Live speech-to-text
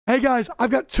Hey guys,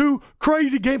 I've got two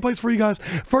crazy gameplays for you guys.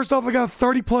 First off, I got a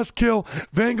 30+ kill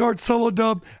Vanguard solo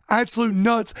dub. Absolute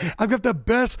nuts. I've got the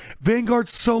best Vanguard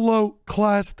solo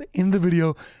class at the end of the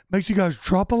video. Make sure you guys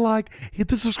drop a like, hit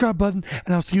the subscribe button,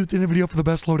 and I'll see you at the end of the video for the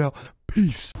best loadout.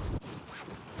 Peace.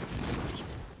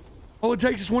 All it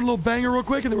takes is one little banger real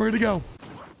quick, and then we're gonna go.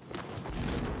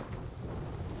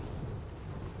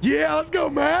 Yeah, let's go,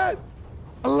 man.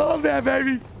 I love that,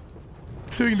 baby.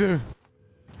 Let's see what we can do.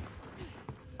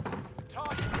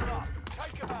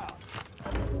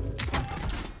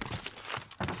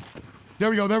 There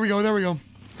we go, there we go, there we go.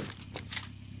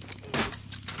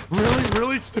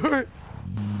 Really, Stuart?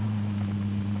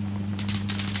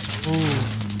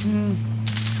 Oh.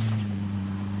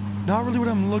 Not really what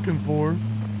I'm looking for.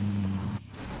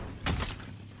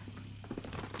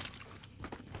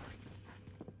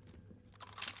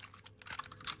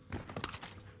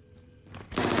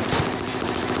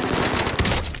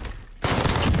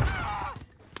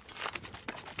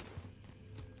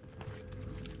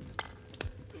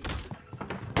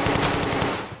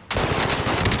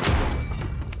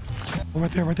 Oh,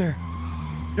 right there, right there.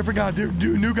 Different guy,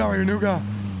 new guy right here, new guy.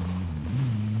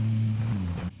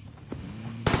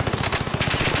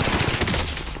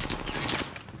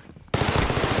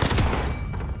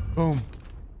 Boom.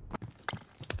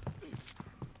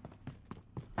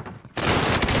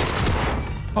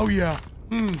 Oh yeah.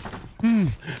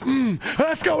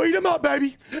 Let's go, eat him up,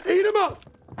 baby. Eat him up.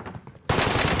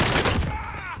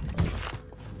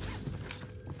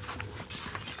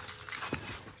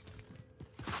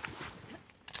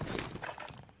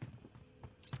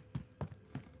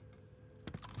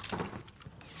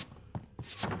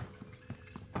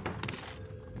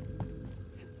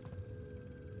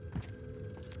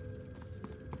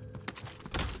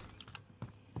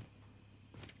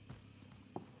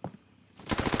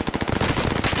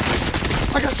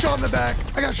 I got shot in the back.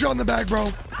 I got shot in the back,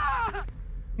 bro.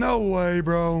 No way,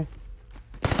 bro.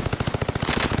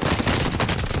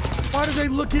 Why do they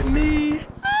look at me?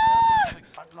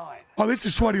 Oh, this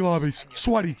is sweaty lobbies.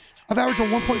 Sweaty. I've averaged a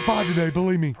 1.5 today,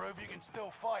 believe me. Prove you can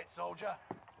still fight, soldier.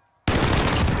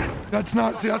 That's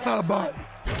not, see, that's not a bot.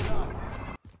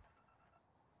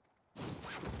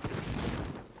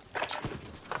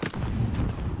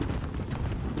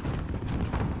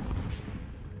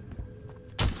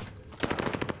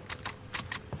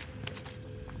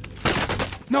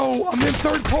 No, I'm in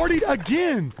third party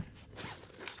again.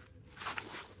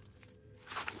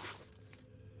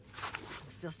 I'm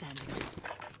still standing.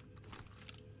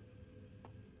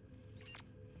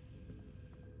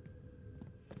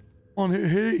 On,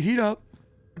 heat up.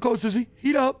 How close is he?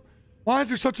 Heat up. Why is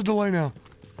there such a delay now?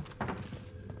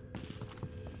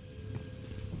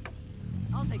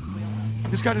 I'll take the wheel.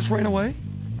 This guy just ran away.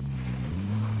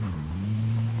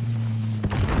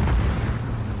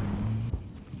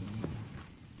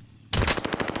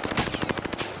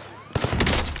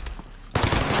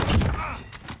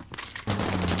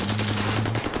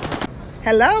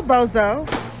 Hello, bozo.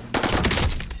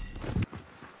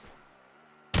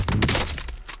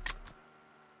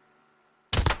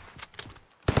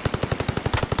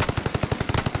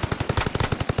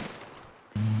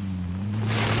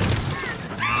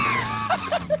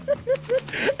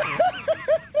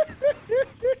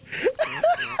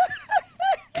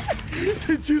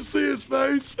 Did you see his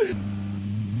face?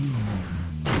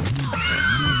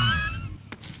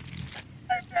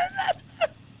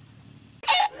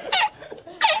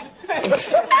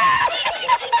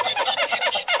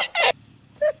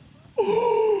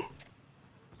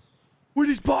 Where'd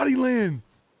his body land?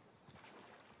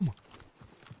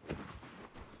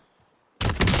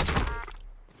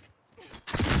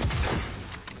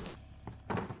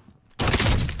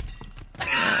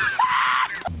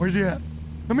 Where's he at?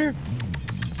 Come here.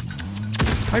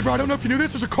 Hey, bro, I don't know if you knew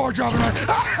this. There's a car driving right.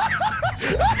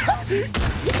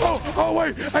 Oh,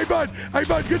 wait. Hey, bud.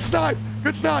 Good snipe.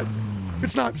 Good snipe.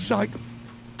 Good snipe. Psych.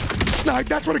 Snipe.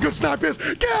 That's what a good snipe is.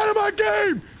 Get out of my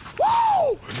game.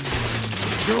 Woo!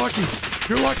 You're lucky.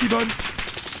 You're lucky, bud.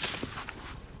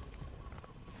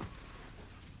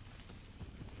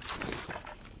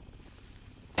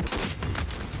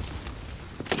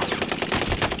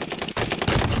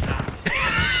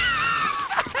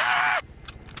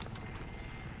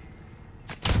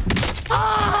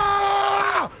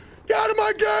 Get out of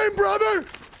my game, brother!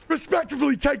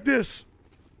 Respectively, take this.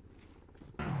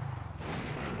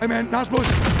 Hey, man, not supposed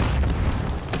to.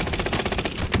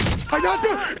 Hey, not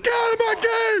supposed. Get out of my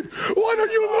game! What are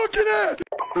you looking at?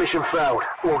 Mission failed.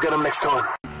 We'll get him next time.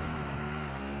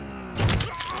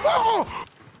 Oh!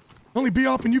 Only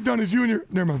B-op and you've done is you and your.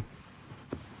 Never mind.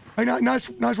 Hey, nice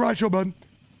ride show, bud.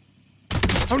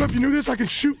 don't know if you knew this. I can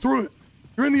shoot through it.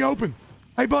 You're in the open.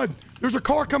 Hey, bud, there's a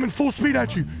car coming full speed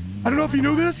at you. I don't know if you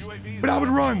knew this, but I would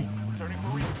run.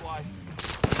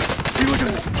 You look at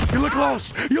that. You look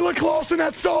lost. You look lost in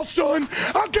that sauce, son.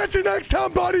 I'll get you next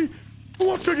time, buddy. Who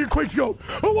wants to get quick scope?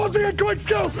 Who wants to get quick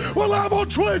scope? We're live on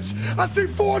Twitch. I see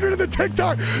 400 in the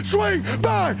TikTok. Swing,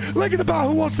 buy. Link in the bio.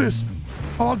 Who wants this?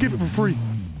 Oh, I'll give it for free.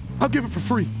 I'll give it for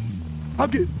free.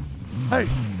 Hey.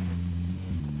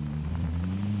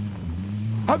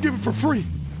 I'll give it for free.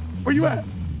 Where you at?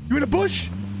 You in the bush?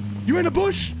 You in the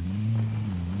bush?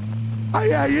 Oh,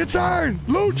 yeah, it's Iron.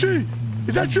 Lucci,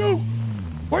 is that you?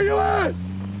 Where you at?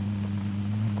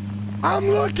 I'm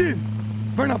looking.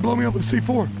 Better not blow me up with a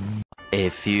C4. A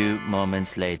few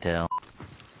moments later.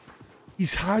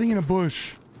 He's hiding in a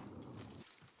bush.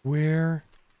 Where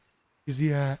is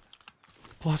he at?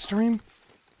 Clustering?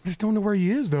 I just don't know where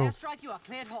he is, though. Airstrike, you are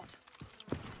cleared hot.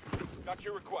 Got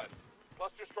your request.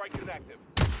 Cluster strike is active.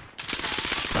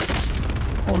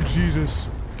 Oh, Jesus.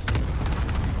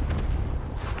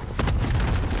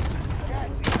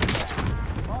 Gas is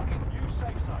inbound. Marking new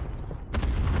safe zone.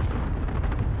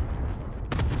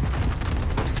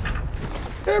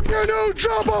 If you're new,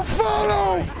 drop a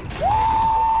follow!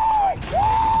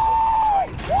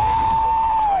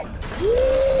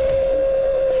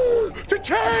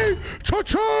 Cha-ching!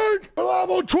 Cha-ching! Live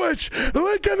on Twitch!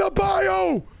 Link in the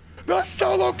bio! The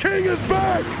Solo King is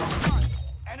back!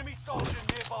 Enemy soldier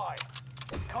nearby.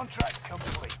 Contract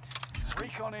complete.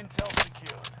 Recon intel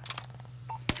secured.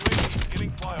 UAV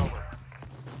beginning flyover.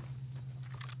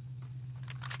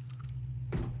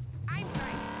 I'm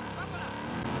trying. Buckle up.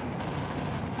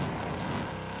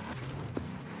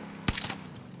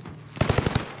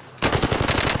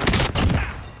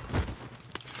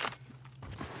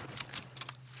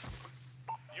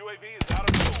 UAV is out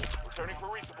of fuel. Returning for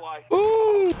resupply.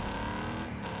 Ooh!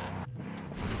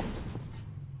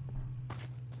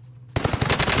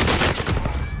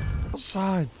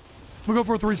 Outside. We'll go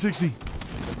for a 360.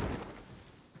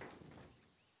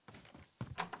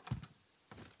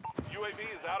 UAV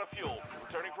is out of fuel.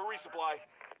 Returning for resupply.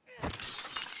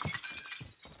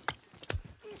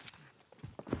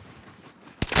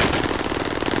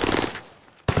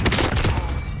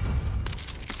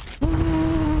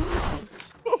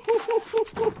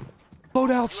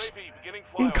 Loadouts UAV beginning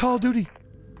in flyover. Call of Duty.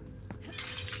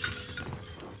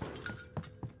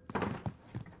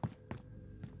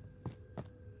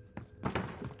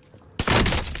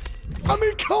 I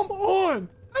mean, come on.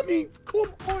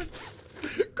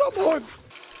 Come on.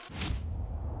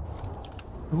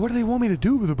 What do they want me to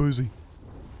do with a boozy?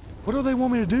 What do they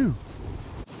want me to do?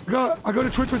 I go to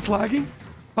Twitch when it's lagging.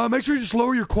 Make sure you just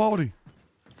lower your quality.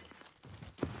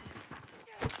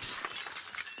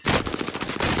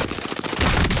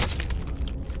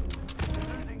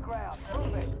 Losing ground.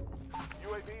 Move it.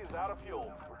 UAV is out of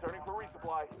fuel. Returning for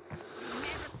resupply.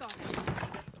 Never stop.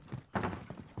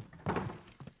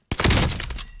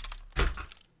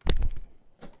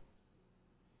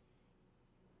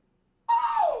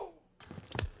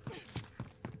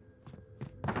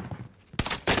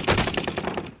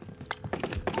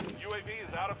 UAV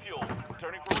is out of fuel.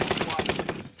 Returning for resupply.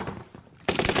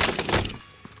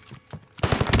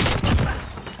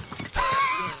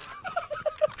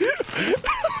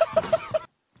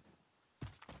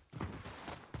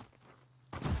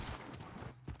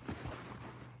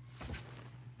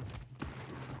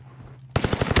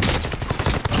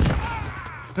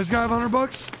 This guy have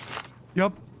 $100?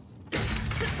 Yup.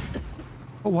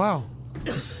 Oh, wow.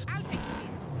 I'll take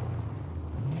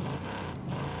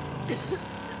the lead.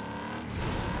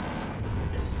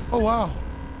 Oh, wow.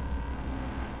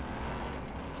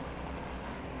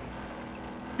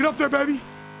 Get up there, baby.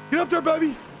 Get up there,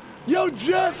 baby. Yo,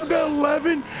 just the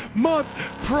 11-month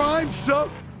Prime sub.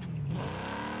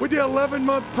 With the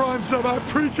 11-month Prime sub, I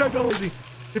appreciate the lazy.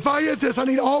 If I hit this, I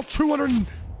need all 200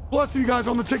 plus of you guys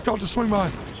on the TikTok to swing by.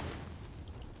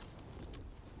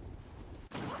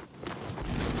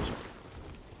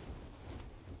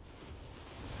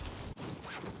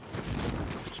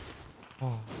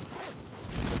 Oh.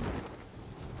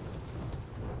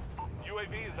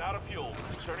 UAV is out of fuel.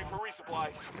 Returning for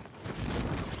resupply.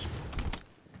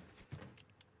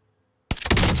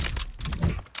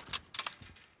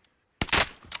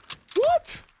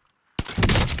 What?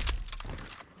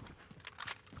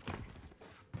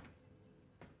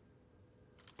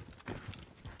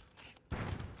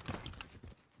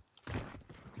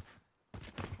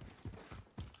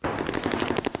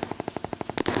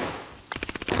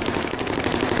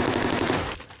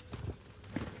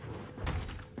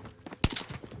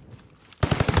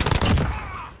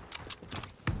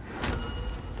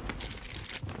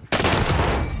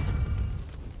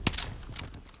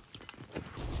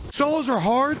 solos are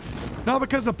hard, not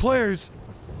because the players,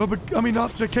 but I mean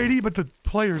not the KD, but the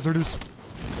players are just.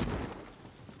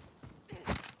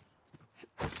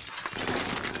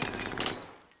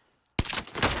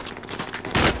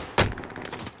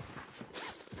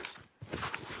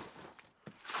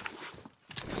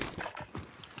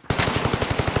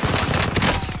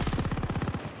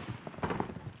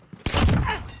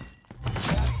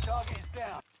 Target is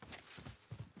down.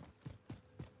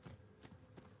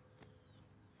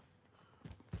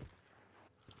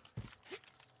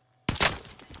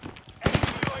 Enemy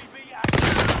UAV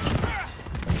active.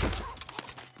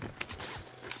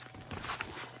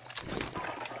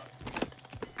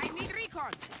 I need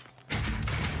recon.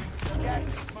 Gas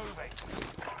is moving.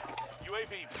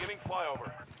 UAV beginning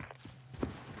flyover.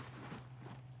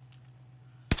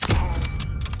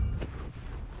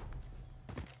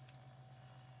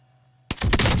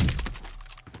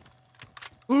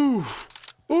 Oof,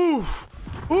 oof,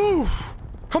 oof.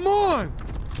 Come on.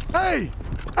 Hey,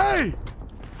 hey,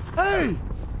 hey.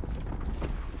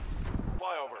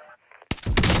 Flyover.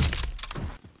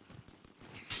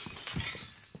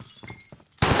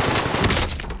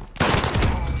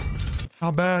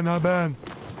 Not bad, not bad.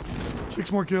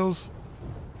 6 more kills.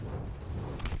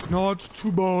 Not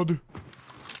too bad.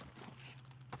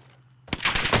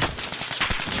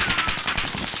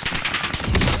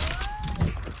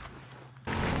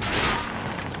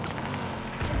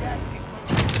 Gas is moving.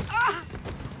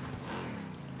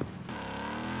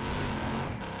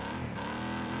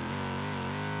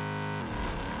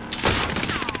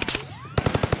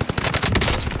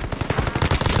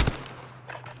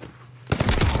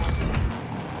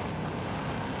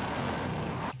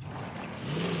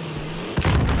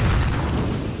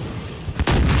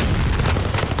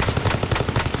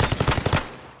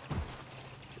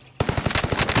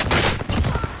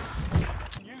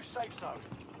 New safe zone.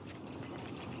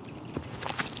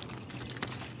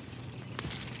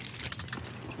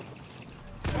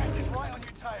 Gas is right on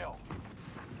your tail.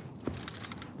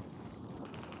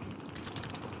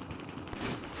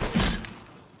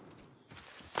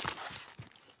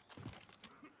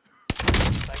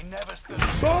 They never stood a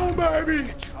Boom,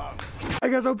 baby. chance. Hey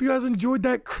guys, I hope you guys enjoyed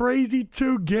that crazy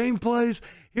 2 gameplays.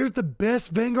 Here's the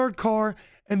best Vanguard car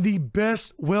and the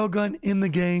best Welgun in the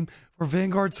game for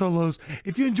Vanguard solos.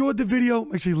 If you enjoyed the video,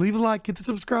 make sure you leave a like, hit the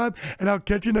subscribe, and I'll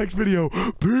catch you next video.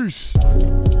 Peace.